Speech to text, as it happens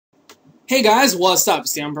Hey guys, what's up?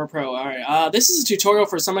 It's TheUnproPro. Alright, this is a tutorial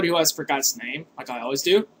for somebody who has forgot his name, like I always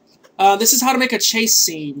do. This is how to make a chase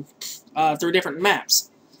scene through different maps.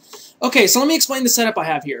 Okay, so let me explain the setup I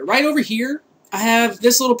have here. Right over here, I have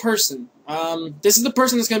this little person. This is the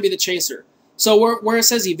person that's going to be the chaser. So where it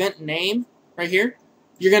says event name, right here,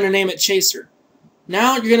 you're going to name it chaser.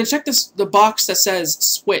 Now, you're going to check the box that says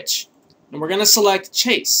switch. And we're going to select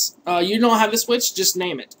chase. You don't have the switch, just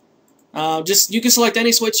name it. You can select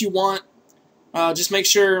any switch you want. Just make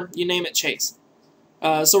sure you name it chase.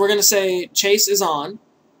 So we're going to say chase is on.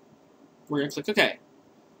 We're going to click OK.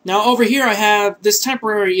 Now over here I have this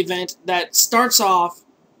temporary event that starts off,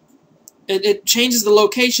 it changes the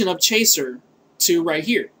location of chaser to right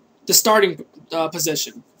here, the starting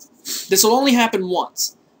position. This will only happen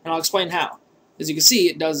once, and I'll explain how. As you can see,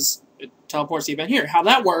 it teleports the event here. How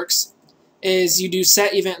that works is you do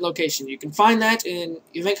set event location. You can find that in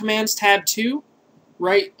Event Commands tab 2,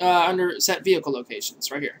 right under set vehicle locations,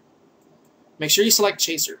 right here. Make sure you select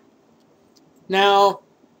chaser. Now,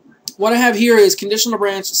 what I have here is Conditional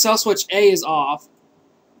Branch, cell switch A is off,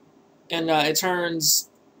 and it turns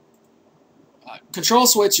control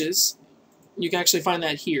switches. You can actually find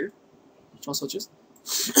that here, control switches,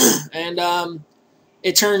 and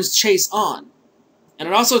it turns chase on. And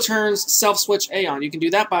it also turns self switch A on. You can do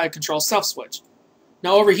that by control self switch.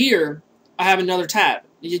 Now over here, I have another tab.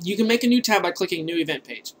 You can make a new tab by clicking new event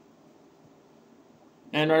page.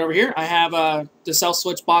 And right over here, I have the self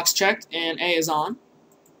switch box checked and A is on.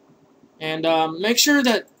 And make sure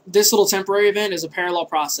that this little temporary event is a parallel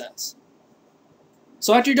process.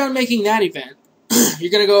 So after you're done making that event,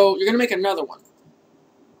 you're gonna make another one.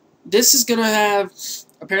 This is gonna have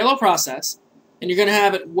a parallel process. And you're going to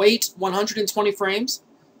have it wait 120 frames,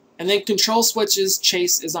 and then control switches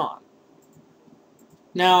chase is on.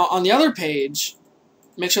 Now, on the other page,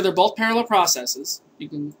 make sure they're both parallel processes. You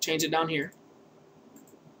can change it down here.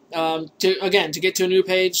 To get to a new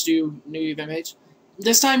page, do new event page.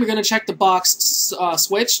 This time, you're going to check the box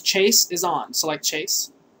switch chase is on. Select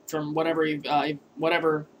chase from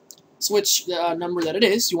whatever switch number that it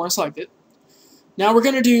is. You want to select it. Now we're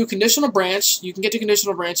going to do Conditional Branch. You can get to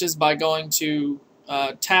Conditional Branches by going to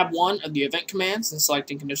tab 1 of the Event Commands and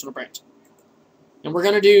selecting Conditional Branch. And we're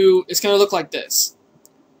going to do, it's going to look like this.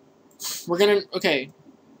 We're going to, okay,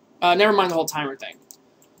 never mind the whole timer thing.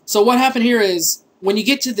 So what happened here is, when you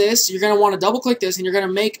get to this, you're going to want to double click this and you're going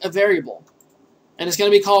to make a variable. And it's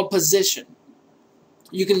going to be called position.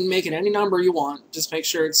 You can make it any number you want, just make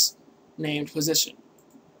sure it's named position.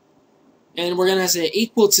 And we're going to say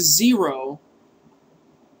equal to 0.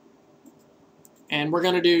 And we're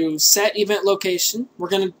going to do set event location.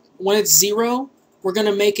 When it's 0, we're going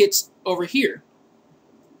to make it over here.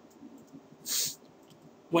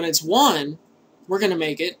 When it's 1, we're going to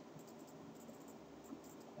make it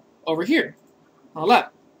over here on the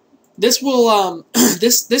left. This will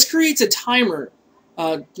this creates a timer,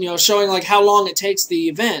 showing like how long it takes the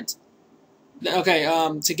event,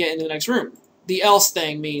 to get into the next room. The else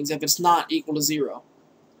thing means if it's not equal to 0.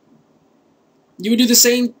 You would do the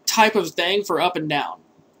same type of thing for up and down.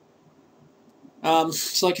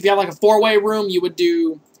 So like if you have like a 4-way room, you would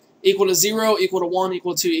do equal to 0, equal to 1,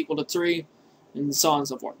 equal to 2, equal to 3, and so on and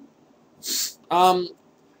so forth.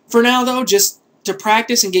 For now though, just to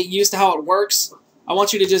practice and get used to how it works, I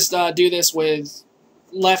want you to just do this with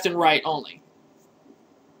left and right only.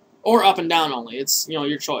 Or up and down only. It's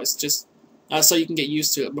your choice. Just so you can get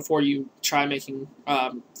used to it before you try making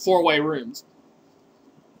 4-way rooms.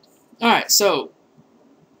 Alright, so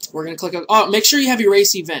we're going to click on, make sure you have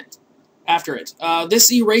erase event after it.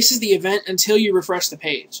 This erases the event until you refresh the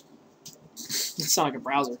page. It sounds like a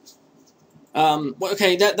browser.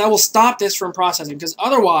 Okay, that will stop this from processing, because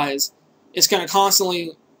otherwise it's going to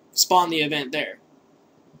constantly spawn the event there.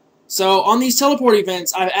 So on these teleport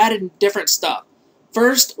events, I've added different stuff.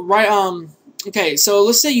 First, okay, so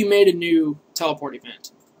let's say you made a new teleport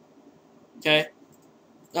event. Okay?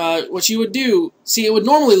 What you would do, see, it would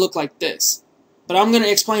normally look like this, but I'm going to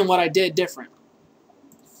explain what I did different.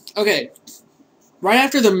 Okay, right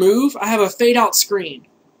after the move, I have a fade out screen,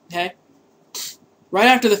 okay? Right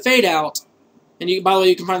after the fade out, and by the way,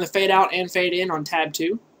 you can find the fade out and fade in on tab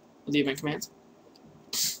 2 of the event commands.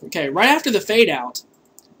 Okay, right after the fade out,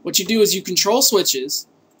 what you do is you control switches.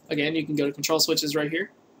 Again, you can go to control switches right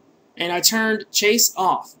here, and I turned chase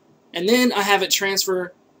off, and then I have it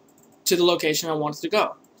transfer to the location I want it to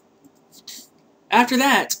go. After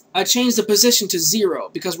that, I changed the position to 0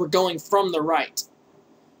 because we're going from the right.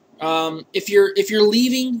 If you're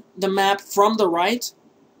leaving the map from the right,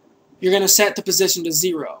 you're going to set the position to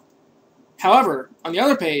 0. However, on the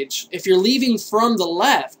other page, if you're leaving from the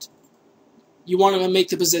left, you want to make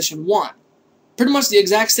the position 1. pretty much the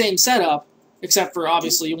exact same setup, except for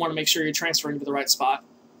obviously you want to make sure you're transferring to the right spot.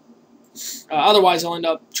 Otherwise, you'll end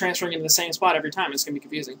up transferring into the same spot every time. It's going to be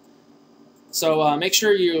confusing. So make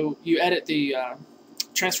sure you edit the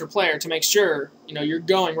transfer player to make sure you're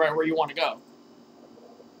going right where you want to go.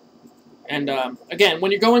 And again, when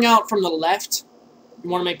you're going out from the left, you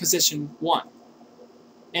want to make position 1.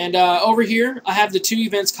 And over here, I have the 2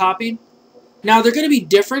 events copied. Now they're going to be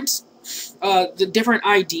different, the different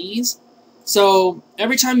IDs. So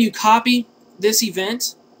every time you copy this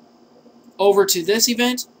event over to this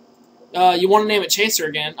event, you want to name it Chaser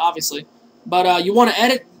again, obviously. But you want to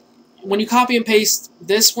edit when you copy and paste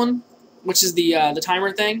this one, which is the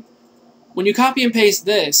timer thing. When you copy and paste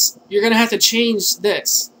this, you're gonna have to change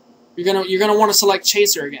this. You're gonna want to select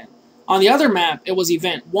Chaser again. On the other map, it was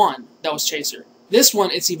event 1 that was Chaser. This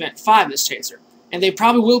one, it's event 5 that's Chaser, and they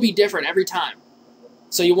probably will be different every time.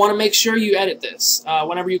 So you want to make sure you edit this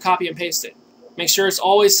whenever you copy and paste it. Make sure it's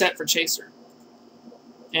always set for Chaser,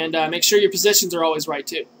 and make sure your positions are always right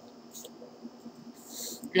too.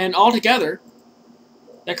 And all together,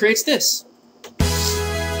 that creates this.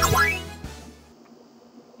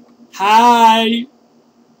 Hi!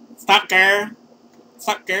 Sucker!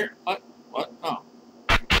 Sucker! What? What? Oh.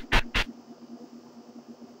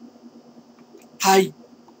 Hi!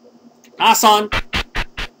 Nice on! As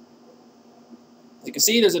you can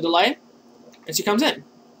see, there's a delay, and she comes in.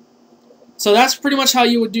 So that's pretty much how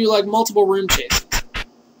you would do like multiple room chases.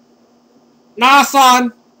 Nice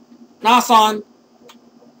on! Nice on!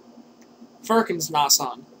 Firkins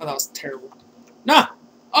Nasan. Oh, that was terrible. Nah!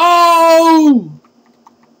 Oh!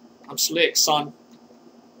 I'm slick, son.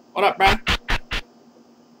 What up, bruh?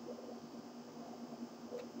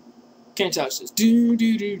 Can't touch this. Do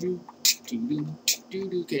do do do do do do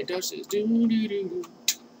do. Can't touch this. Do do do do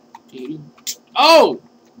do do. Oh!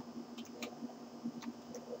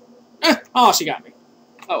 Oh, she got me.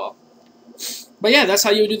 Oh well. But yeah, that's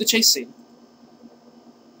how you would do the chase scene.